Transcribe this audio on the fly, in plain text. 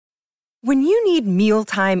When you need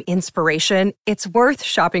mealtime inspiration, it's worth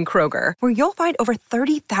shopping Kroger, where you'll find over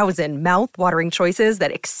 30,000 mouth-watering choices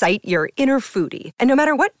that excite your inner foodie. And no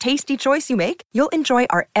matter what tasty choice you make, you'll enjoy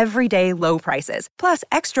our everyday low prices, plus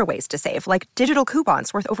extra ways to save, like digital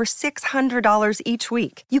coupons worth over $600 each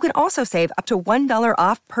week. You can also save up to $1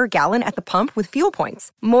 off per gallon at the pump with fuel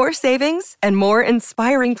points. More savings and more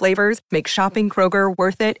inspiring flavors make shopping Kroger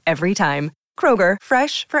worth it every time. Kroger,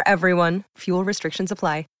 fresh for everyone. Fuel restrictions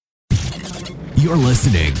apply. You're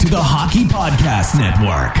listening to the Hockey Podcast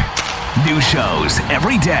Network. New shows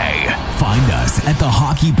every day. Find us at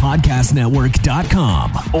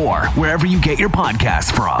thehockeypodcastnetwork.com or wherever you get your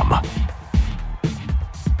podcasts from.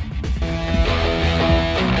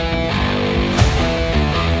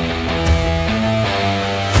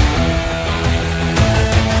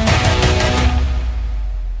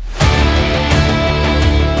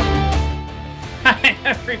 Hi,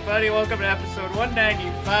 everybody. Welcome to episode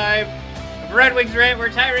 195. Red Wings Rant, where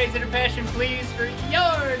tirades and passion please for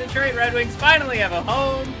your Detroit Red Wings finally have a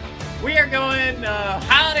home. We are going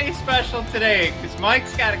holiday special today because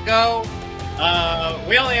Mike's got to go.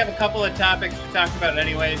 We only have a couple of topics to talk about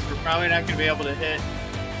anyways. We're probably not going to be able to hit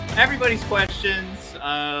everybody's questions.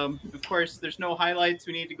 Of course, there's no highlights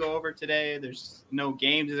we need to go over today. There's no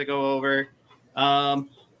games to go over.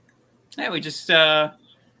 We just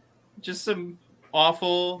some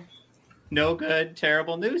awful, no good,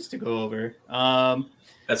 terrible news to go over.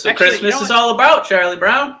 That's what Christmas is all about, Charlie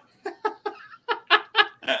Brown.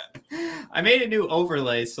 I made a new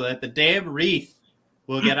overlay so that the damn wreath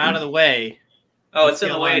will get out of the way. Oh, it's in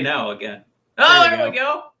the way now again. Oh, there we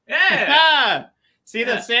go. Yeah. See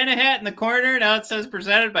the Santa hat in the corner? Now it says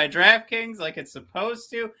presented by DraftKings like it's supposed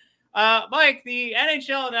to. Mike, the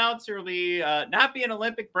NHL announcer will be not be an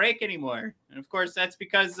Olympic break anymore. And, of course, that's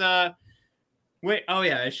because I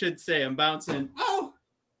should say I'm bouncing. Oh,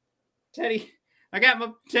 Teddy. I got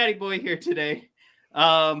my Teddy boy here today.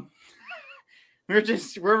 We're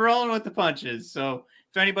rolling with the punches. So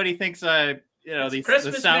if anybody thinks the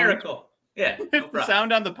Christmas sound, miracle. Yeah. No if the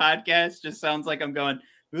sound on the podcast just sounds like I'm going,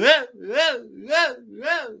 that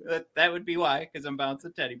would be why, because I'm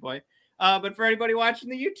bouncing Teddy boy. But for anybody watching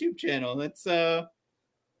the YouTube channel, that's I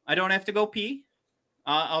don't have to go pee.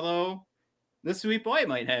 Although the sweet boy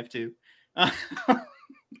might have to. I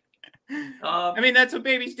mean, that's what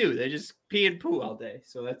babies do. They just pee and poo all day.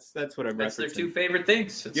 So that's what I'm referencing. That's their two favorite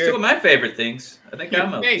things. It's two of my favorite things. I think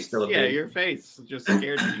I'm still a baby. Your face just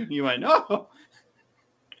scared you. You went, no.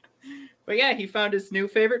 But yeah, he found his new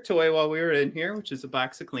favorite toy while we were in here, which is a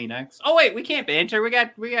box of Kleenex. Oh wait, we can't banter. We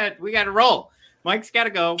got to roll. Mike's got to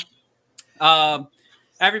go.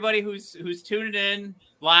 Everybody who's tuning in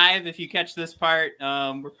live, if you catch this part,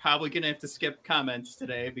 we're probably gonna have to skip comments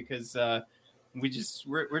today because we're just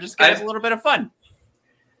gonna have a little bit of fun.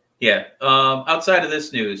 Yeah. Outside of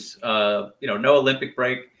this news, no Olympic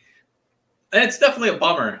break, and it's definitely a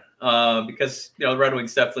bummer because the Red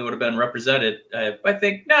Wings definitely would have been represented. I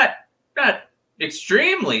think not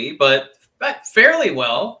extremely, but fairly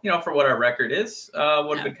well. For what our record is,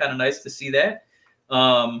 would have been kind of nice to see that.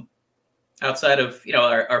 Outside of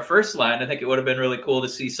our first line, I think it would have been really cool to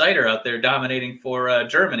see Seider out there dominating for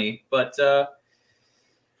Germany. But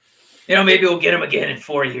maybe we'll get him again in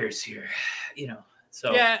 4 years here.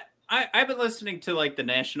 So yeah, I've been listening to like the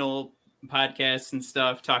national podcasts and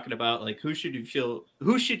stuff talking about like who should you feel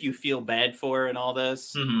bad for and all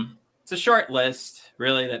this. Mm-hmm. It's a short list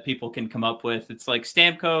really that people can come up with. It's like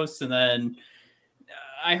Stamkos, and then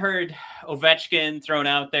I heard Ovechkin thrown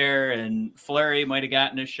out there, and Fleury might have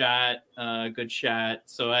gotten a shot, good shot.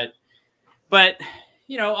 But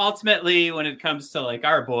ultimately, when it comes to like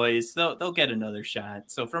our boys, they'll get another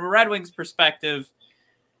shot. So from a Red Wings perspective,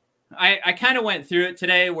 I kind of went through it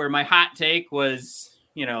today, where my hot take was,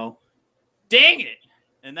 dang it,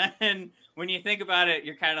 and then when you think about it,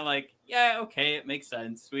 you're kind of like, yeah, okay, it makes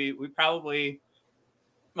sense. We probably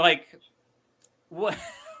like what.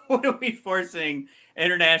 What are we forcing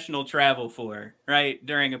international travel for, right,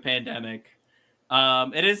 during a pandemic?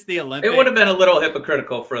 It is the Olympics. It would have been a little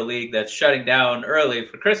hypocritical for a league that's shutting down early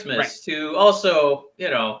for Christmas to also,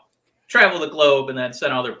 travel the globe and then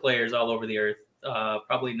send all their players all over the earth.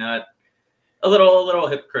 Probably not a little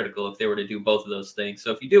hypocritical if they were to do both of those things.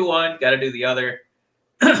 So if you do one, got to do the other.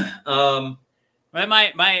 I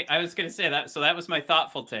was going to say that. So that was my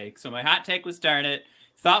thoughtful take. So my hot take was darn it.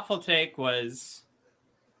 Thoughtful take was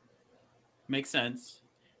makes sense.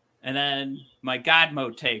 And then my God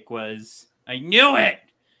mode take was, I knew it.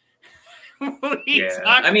 We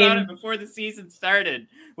talked about it before the season started.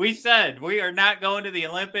 We said we are not going to the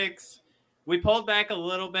Olympics. We pulled back a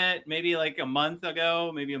little bit, maybe like a month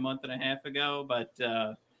ago, maybe a month and a half ago. But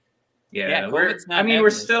Yeah, COVID's not we're having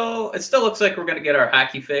it. it still looks like we're going to get our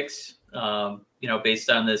hockey fix, based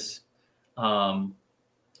on this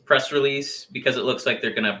press release, because it looks like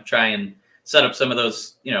they're going to try and set up some of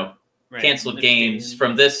those, Right. canceled This games game.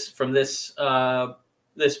 from this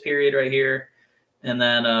period right here. And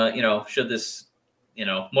then, should this,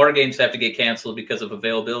 more games have to get canceled because of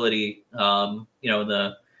availability,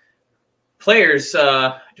 the players,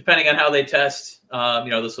 depending on how they test,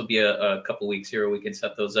 this will be a couple weeks here where we can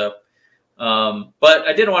set those up. But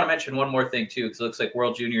I did want to mention one more thing too, because it looks like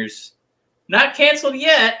World Juniors not canceled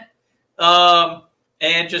yet.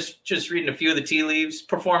 And just reading a few of the tea leaves,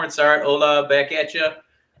 performance art, Ola, back at you.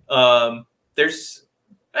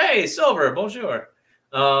 Hey, Silver, bonjour.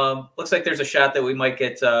 Looks like there's a shot that we might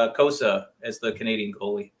get Kosa as the Canadian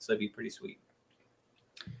goalie, so that'd be pretty sweet.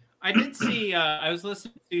 I did see. I was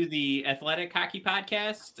listening to the Athletic Hockey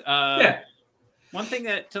Podcast. One thing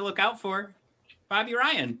to look out for: Bobby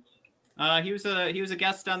Ryan. He was a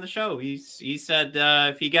guest on the show. He said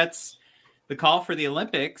if he gets the call for the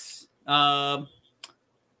Olympics, he'll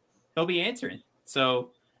be answering.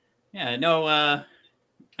 So yeah, no.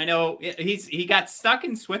 I know he got stuck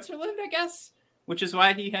in Switzerland, I guess, which is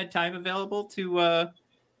why he had time available to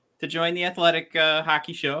join the Athletic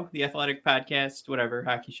hockey show, the Athletic Podcast, whatever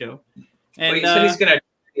hockey show. And you said he's going to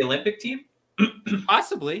the Olympic team?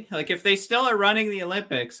 Possibly. Like if they still are running the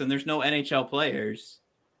Olympics and there's no NHL players,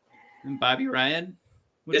 then Bobby Ryan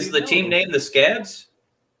is the team named the Scabs?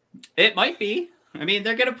 It might be. I mean,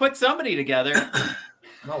 they're going to put somebody together.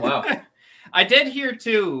 Oh wow! I did hear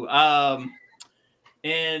too.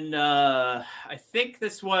 I think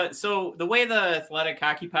this was so the way the Athletic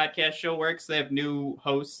Hockey Podcast show works, they have new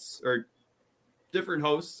hosts or different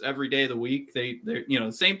hosts every day of the week. They're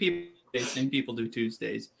same people do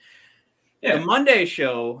Tuesdays. Yeah. The Monday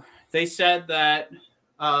show, they said that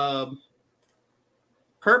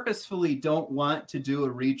purposefully don't want to do a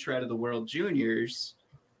retread of the World Juniors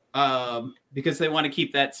because they want to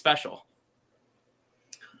keep that special.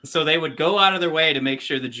 So they would go out of their way to make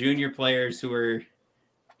sure the junior players who are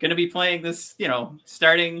going to be playing this,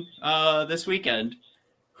 starting this weekend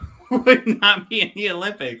would not be in the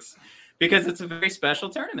Olympics because it's a very special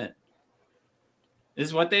tournament.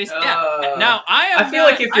 Is what they say. Now I feel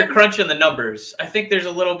like if you're crunching the numbers, I think there's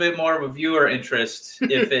a little bit more of a viewer interest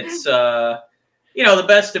if it's the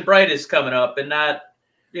best and brightest coming up and not,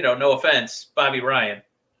 no offense, Bobby Ryan.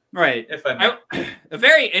 Right. If I a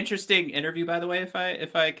very interesting interview, by the way, if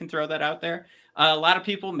I can throw that out there. A lot of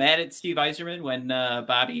people mad at Steve Yzerman when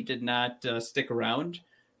Bobby did not stick around.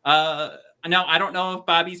 Now, I don't know if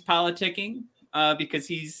Bobby's politicking because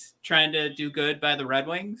he's trying to do good by the Red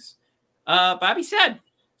Wings. Bobby said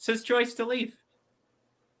it's his choice to leave.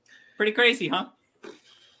 Pretty crazy, huh?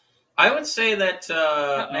 I would say that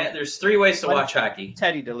there's three ways to watch hockey.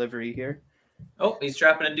 Teddy delivery here. Oh, he's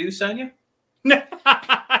dropping a deuce on you? No,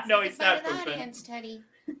 he's not. The audience, Teddy.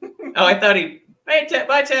 Oh, I thought he. Hey,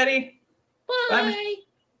 bye, Teddy. Bye.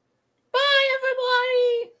 Bye,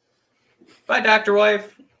 everybody. Bye, Dr.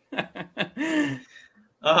 Wife.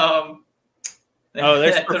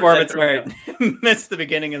 There's performance where I missed the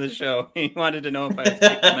beginning of the show. He wanted to know if I was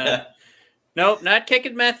kicking meth. Nope, not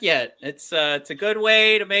kicking meth yet. It's a good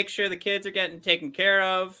way to make sure the kids are getting taken care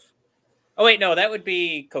of. Oh, wait, no, that would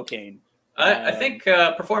be cocaine. I think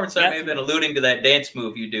performance art may have been alluding to that dance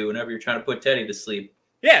move you do whenever you're trying to put Teddy to sleep.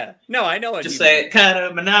 Yeah, no, I know what just say it kind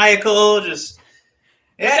of maniacal, just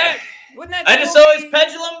wouldn't that I just always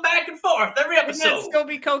pendulum back and forth every episode. Wouldn't that still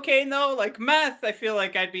be cocaine though? Like meth, I feel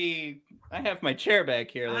like I have my chair back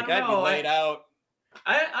here, like I'd be laid out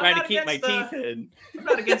trying to keep my teeth in. I'm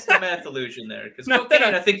not against the math illusion there, because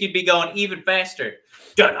cocaine, I think you'd be going even faster.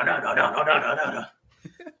 No.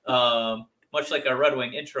 Much like our Red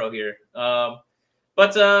Wing intro here.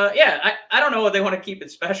 But I don't know if they want to keep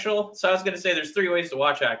it special. So I was going to say there's three ways to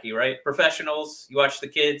watch hockey, right? Professionals, you watch the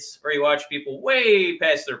kids, or you watch people way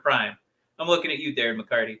past their prime. I'm looking at you, Darren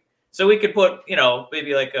McCarty. So we could put,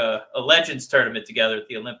 maybe like a Legends tournament together at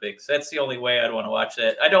the Olympics. That's the only way I'd want to watch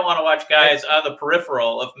that. I don't want to watch guys on the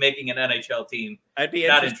peripheral of making an NHL team. I'd be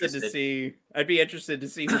interested to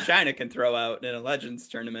see who China can throw out in a Legends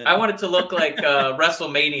tournament. I want it to look like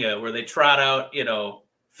WrestleMania, where they trot out,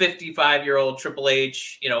 55-year-old Triple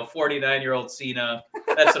H, 49-year-old Cena.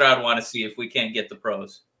 That's what I'd want to see if we can't get the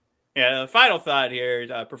pros. Yeah, final thought here.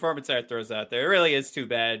 Performance art throws out there. It really is too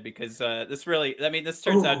bad because this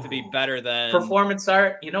turns out to be better than... Performance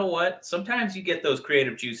art, you know what? Sometimes you get those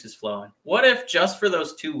creative juices flowing. What if just for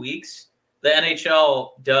those 2 weeks, the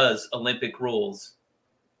NHL does Olympic rules?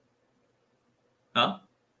 Huh?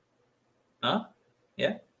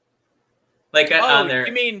 Yeah. Like on there.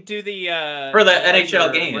 You mean do the... for the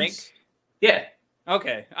NHL games. Rink? Yeah.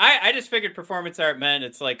 Okay. I just figured performance art meant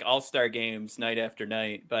it's like all-star games night after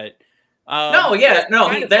night, but No,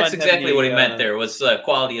 that's exactly what he meant there was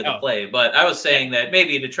quality of the Oh. play. But I was saying that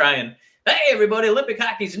maybe to try and, hey, everybody, Olympic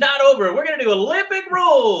hockey's not over. We're going to do Olympic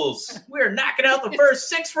rules. We're knocking out the first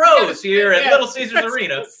 6 rows here at Little Caesars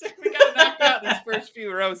Arena. We got to knock out these first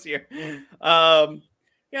few rows here. Yeah,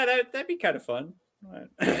 that'd be kind of fun.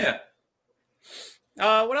 Yeah.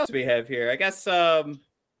 What else do we have here? I guess the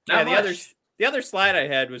other slide I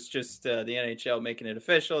had was just the NHL making it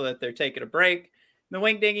official that they're taking a break. The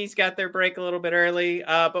Wing Dingies got their break a little bit early.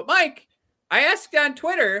 But Mike, I asked on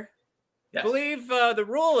Twitter, Yes. I believe the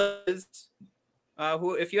rule is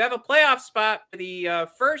if you have a playoff spot for the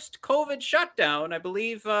first COVID shutdown, I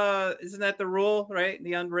believe, isn't that the rule, right?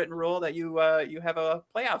 The unwritten rule that you have a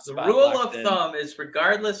playoff spot. The rule of thumb is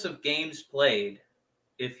regardless of games played,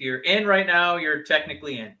 if you're in right now, you're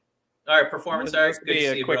technically in. All right, performance art. Good to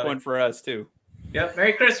see you, a quick one for us too. Yep.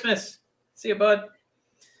 Merry Christmas. See you, bud.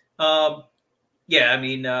 Yeah, I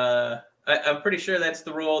mean, I'm pretty sure that's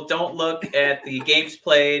the rule. Don't look at the games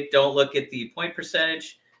played. Don't look at the point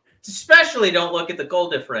percentage. Especially don't look at the goal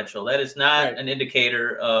differential. That is not an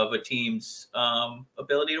indicator of a team's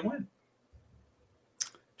ability to win.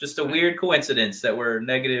 Just a weird coincidence that we're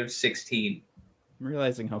 -16. I'm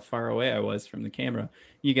realizing how far away I was from the camera.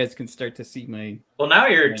 You guys can start to see my. Well, now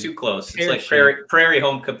you're too close. It's like Prairie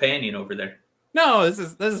Home Companion over there. No, this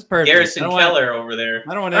is perfect. Garrison Keller over there.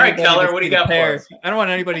 I don't want. All right, Keller, what do you got for us? I don't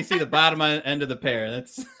want anybody to see the bottom end of the pair.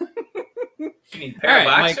 That's. You mean pair of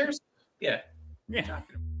boxers? Mike. Yeah.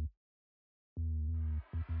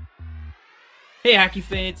 Hey, hockey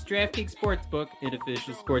fans, DraftKings Sportsbook, an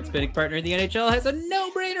official sports betting partner of the NHL, has a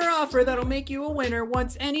no-brainer offer that'll make you a winner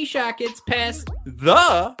once any shot gets past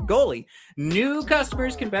the goalie. New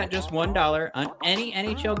customers can bet just $1 on any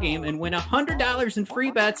NHL game and win $100 in free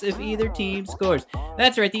bets if either team scores.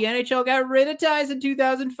 That's right, the NHL got rid of ties in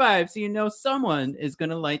 2005, so you know someone is going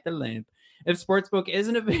to light the lamp. If Sportsbook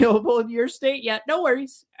isn't available in your state yet, no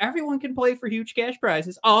worries. Everyone can play for huge cash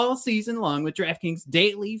prizes all season long with DraftKings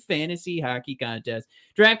daily fantasy hockey contest.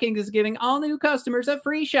 DraftKings is giving all new customers a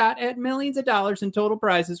free shot at millions of dollars in total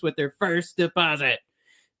prizes with their first deposit.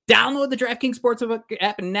 Download the DraftKings Sportsbook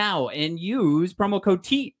app now and use promo code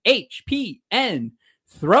THPN.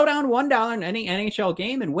 Throw down $1 in any NHL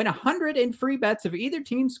game and win $100 in free bets if either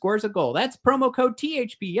team scores a goal. That's promo code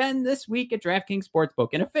THPN this week at DraftKings Sportsbook,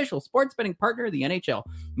 an official sports betting partner of the NHL.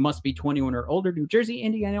 Must be 21 or older, New Jersey,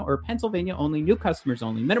 Indiana, or Pennsylvania only. New customers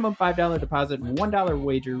only. Minimum $5 deposit and $1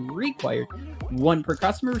 wager required. One per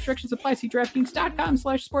customer. Restrictions apply. See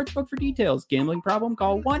DraftKings.com/sportsbook for details. Gambling problem?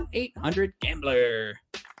 Call 1-800-GAMBLER.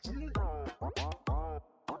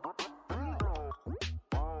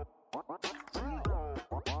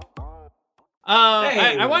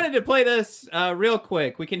 I wanted to play this real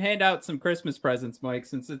quick. We can hand out some Christmas presents, Mike,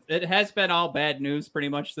 since it has been all bad news pretty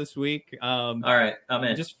much this week. All right, I'm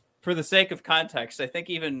in. Just for the sake of context, I think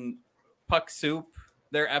even Puck Soup,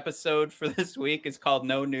 their episode for this week is called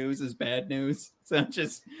No News is Bad News. So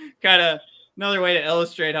just kind of another way to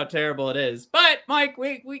illustrate how terrible it is. But, Mike,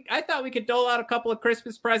 I thought we could dole out a couple of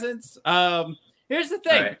Christmas presents. Here's the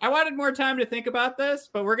thing. Right. I wanted more time to think about this,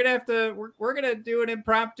 but we're gonna do an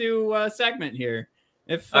impromptu segment here.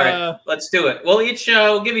 All right, let's do it. We'll each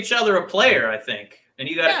give each other a player, I think, and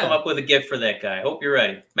you got to come up with a gift for that guy. Hope you're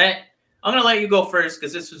ready, Matt. I'm gonna let you go first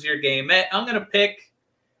because this was your game, Matt. I'm gonna pick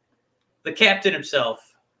the captain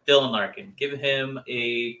himself, Dylan Larkin. Give him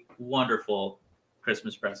a wonderful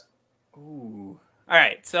Christmas present. Ooh. All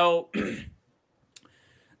right. So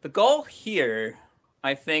the goal here,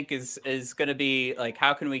 I think, is going to be like,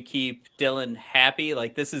 how can we keep Dylan happy?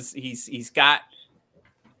 Like he's got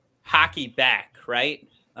hockey back, right?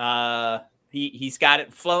 He's got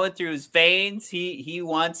it flowing through his veins. He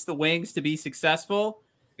wants the Wings to be successful.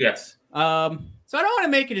 Yes. So I don't want to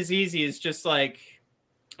make it as easy as just like,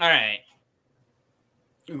 all right,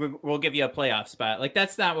 we'll give you a playoff spot. Like,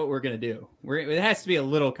 that's not what we're going to do. It has to be a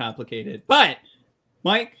little complicated. But,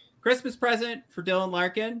 Mike, Christmas present for Dylan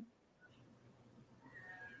Larkin.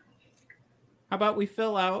 How about we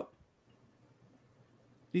fill out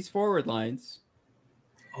these forward lines?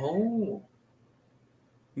 Oh.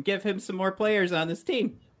 And give him some more players on this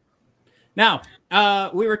team. Now,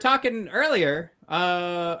 we were talking earlier,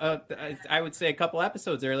 I would say a couple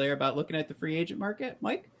episodes earlier, about looking at the free agent market.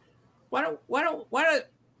 Mike, why don't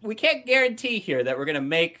we can't guarantee here that we're going to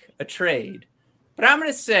make a trade, but I'm going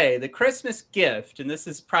to say the Christmas gift, and this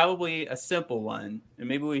is probably a simple one, and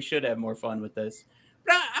maybe we should have more fun with this,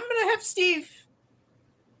 but I'm going to have Steve.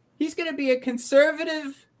 He's going to be a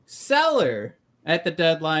conservative seller at the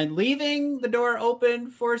deadline, leaving the door open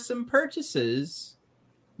for some purchases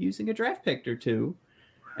using a draft pick or two.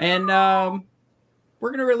 And we're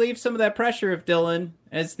going to relieve some of that pressure of Dylan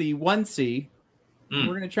as the 1C. We're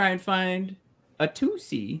going to try and find a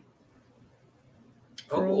 2C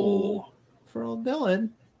for old Dylan.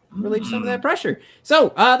 Relieve some of that pressure.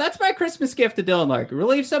 So that's my Christmas gift to Dylan Larkin.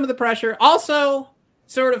 Relieve some of the pressure. Also,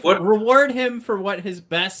 sort of reward him for what his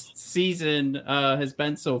best season has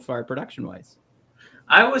been so far, production-wise.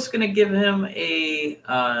 I was going to give him a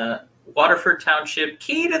Waterford Township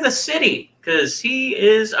key to the city because he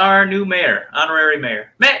is our new mayor, honorary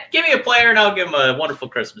mayor. Matt, give me a player and I'll give him a wonderful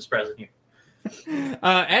Christmas present here.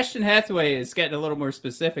 Ashton Hathaway is getting a little more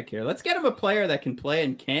specific here. Let's get him a player that can play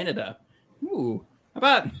in Canada. Ooh, how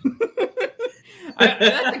about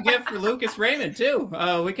that's a gift for Lucas Raymond too.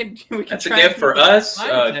 We can that's a gift for us.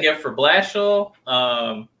 A gift for Blashill.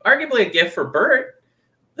 Arguably a gift for Bert.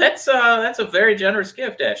 That's a very generous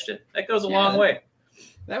gift, Ashton. That goes a long way.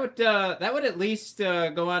 That would at least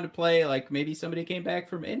go on to play like maybe somebody came back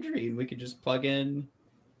from injury and we could just plug in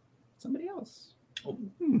somebody else.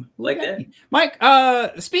 Like that. Mike,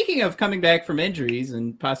 speaking of coming back from injuries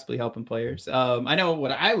and possibly helping players, I know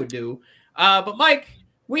what I would do. But Mike,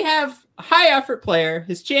 we have a high effort player.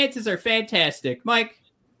 His chances are fantastic. Mike,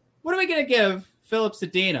 what are we going to give Philip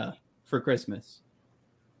Zadina for Christmas?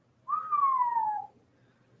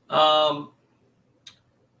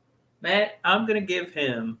 Matt, I'm going to give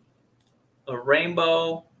him a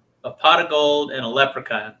rainbow, a pot of gold, and a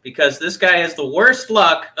leprechaun because this guy has the worst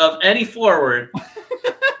luck of any forward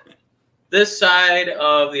this side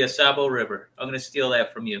of the Asabo River. I'm going to steal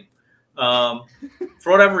that from you.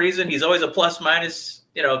 For whatever reason, he's always a plus minus.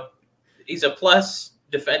 You know, he's a plus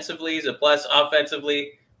defensively, he's a plus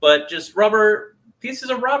offensively, but just pieces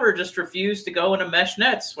of rubber just refuse to go into mesh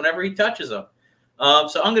nets whenever he touches them.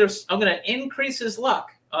 So I'm gonna increase his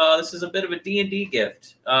luck. This is a bit of a D&D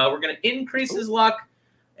gift. We're gonna increase his luck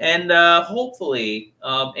and hopefully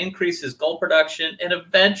increase his goal production, and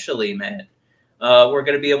eventually, man, we're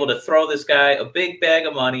gonna be able to throw this guy a big bag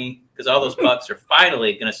of money because all those bucks are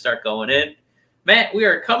finally gonna start going in. Matt, we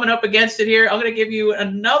are coming up against it here. I'm gonna give you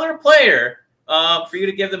another player for you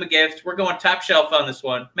to give them a gift. We're going top shelf on this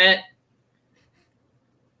one, Matt.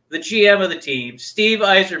 The GM of the team, Steve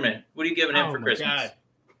Yzerman. What are you giving him for Christmas? God.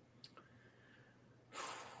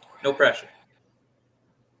 No pressure.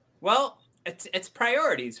 Well, it's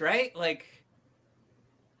priorities, right? Like,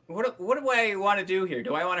 what do I want to do here?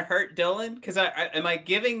 Do I want to hurt Dylan? Because am I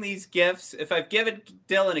giving these gifts? If I've given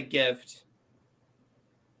Dylan a gift,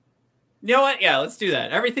 you know what? Yeah, let's do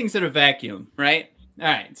that. Everything's in a vacuum, right? All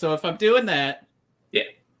right. So if I'm doing that, yeah.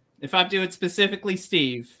 If I'm doing specifically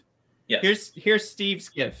Steve. Yes. Here's Steve's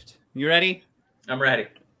gift. You ready? I'm ready.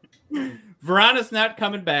 Verana's not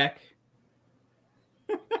coming back.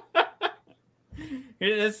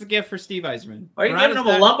 This is a gift for Steve Yzerman. Why are you giving him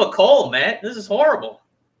a lump of coal, Matt? This is horrible.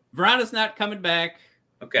 Verana's not coming back.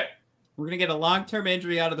 Okay. We're going to get a long-term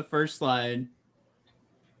injury out of the first line.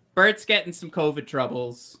 Bert's getting some COVID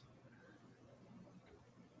troubles.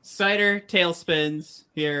 Cider tailspins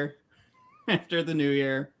here after the new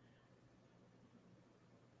year.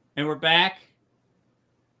 And we're back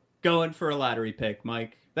going for a lottery pick,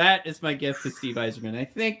 Mike. That is my gift to Steve Yzerman.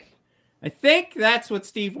 I think that's what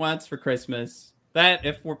Steve wants for Christmas. That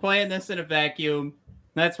if we're playing this in a vacuum,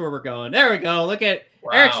 that's where we're going. There we go. Look at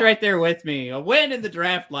Eric's right there with me. A win in the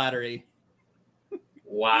draft lottery.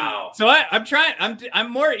 Wow. So I'm trying.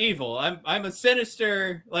 I'm more evil. I'm a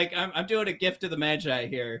sinister. Like I'm doing a gift to the Magi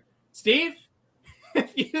here. Steve,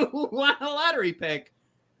 if you want a lottery pick,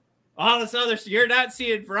 all this other, you're not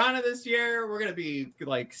seeing Verana this year. We're gonna be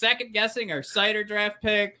like second guessing our Cider draft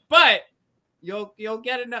pick, but you'll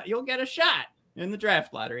get a shot in the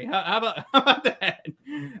draft lottery. How about that?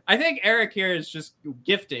 I think Eric here is just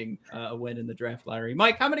gifting a win in the draft lottery.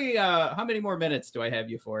 Mike, how many more minutes do I have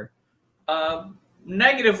you for?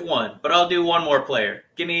 -1, but I'll do one more player.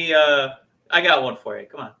 Give me I got one for you.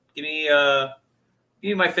 Come on. Give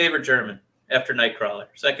me my favorite German after Nightcrawler.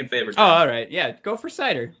 Second favorite German. Oh, all right. Yeah, go for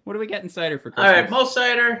Cider. What are we getting Cider for Christmas? All right, Mo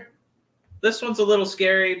Cider. This one's a little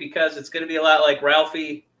scary because it's going to be a lot like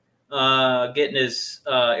Ralphie getting his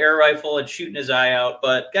air rifle and shooting his eye out.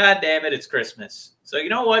 But God damn it, it's Christmas. So you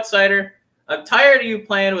know what, Cider? I'm tired of you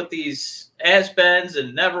playing with these has-beens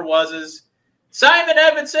and never-wases. Simon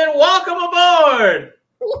Edmondson, welcome aboard!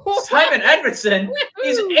 Simon Edmondson,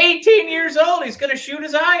 he's 18 years old. He's going to shoot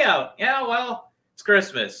his eye out. Yeah, well, it's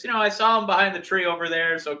Christmas. You know, I saw him behind the tree over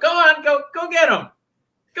there. So go on, go get him.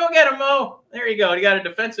 Go get him, Mo. There you go. You got a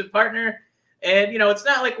defensive partner. And, you know, it's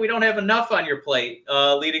not like we don't have enough on your plate,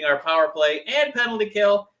 leading our power play and penalty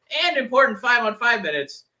kill and important 5-on-5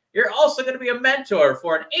 minutes, you're also going to be a mentor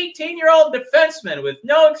for an 18-year-old defenseman with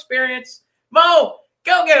no experience. Mo,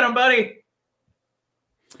 go get him, buddy.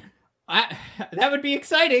 That would be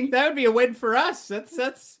exciting. That would be a win for us. That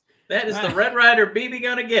is the Red Ryder BB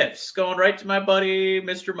gun of gifts going right to my buddy,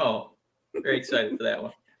 Mr. Mo. Very excited for that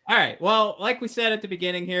one. All right. Well, like we said at the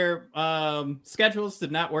beginning here, schedules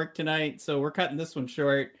did not work tonight, so we're cutting this one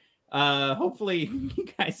short. Hopefully you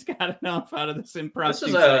guys got enough out of this impromptu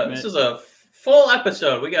segment. This is a full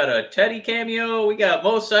episode. We got a Teddy cameo. We got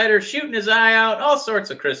Mo Sider shooting his eye out. All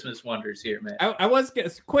sorts of Christmas wonders here, man. I was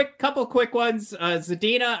gonna couple quick ones.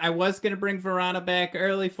 Zadina, I was gonna bring Verana back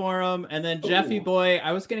early for him, and then Jeffy Boy,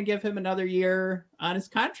 I was gonna give him another year on his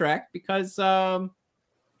contract because, goddamn,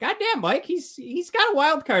 Mike, he's got a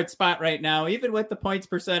wild card spot right now, even with the points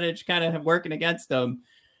percentage kind of working against him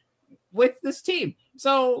with this team.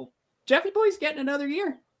 So Jeffy Boy's getting another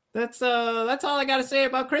year. That's all I got to say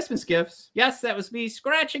about Christmas gifts. Yes, that was me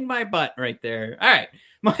scratching my butt right there. All right,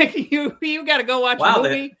 Mike, you got to go watch a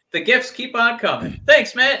movie. The gifts keep on coming.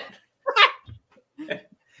 Thanks, Matt.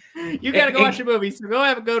 You got to go watch a movie, so go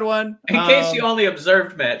have a good one. In case you only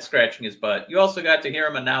observed Matt scratching his butt, you also got to hear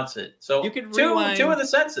him announce it. So you can two of the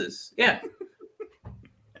senses. Yeah.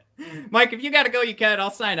 Mike, if you got to go, you can.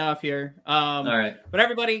 I'll sign off here. All right. But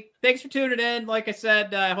everybody, thanks for tuning in. Like I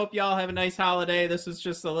said, I hope you all have a nice holiday. This was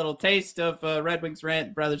just a little taste of Red Wings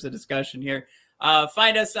Rant, Brothers of Discussion here.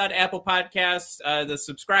 Find us on Apple Podcasts. The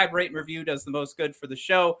subscribe, rate, and review does the most good for the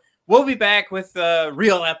show. We'll be back with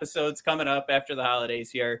real episodes coming up after the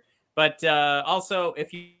holidays here. But also,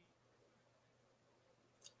 if you...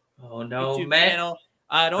 Oh, no, YouTube Matt. Channel,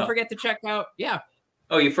 don't forget to check out... Yeah.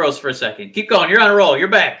 Oh, you froze for a second. Keep going. You're on a roll. You're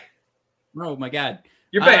back. Oh, my God.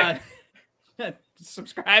 You're back.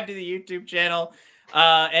 Subscribe to the YouTube channel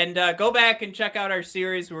and go back and check out our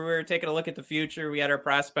series where we're taking a look at the future. We had our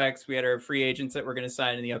prospects. We had our free agents that we're going to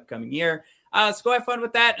sign in the upcoming year. So go have fun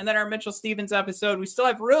with that. And then our Mitchell Stevens episode, we still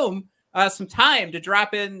have room, some time to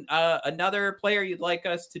drop in another player you'd like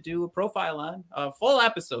us to do a profile on. A full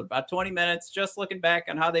episode, about 20 minutes, just looking back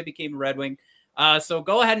on how they became a Red Wing. So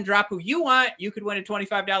go ahead and drop who you want. You could win a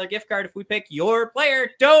 $25 gift card if we pick your player.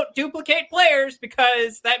 Don't duplicate players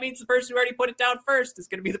because that means the person who already put it down first is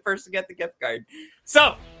going to be the person to get the gift card.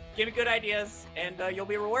 So give me good ideas and you'll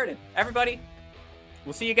be rewarded. Everybody,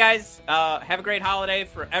 we'll see you guys. Have a great holiday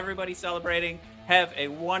for everybody celebrating. Have a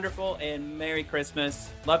wonderful and Merry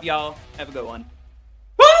Christmas. Love y'all. Have a good one.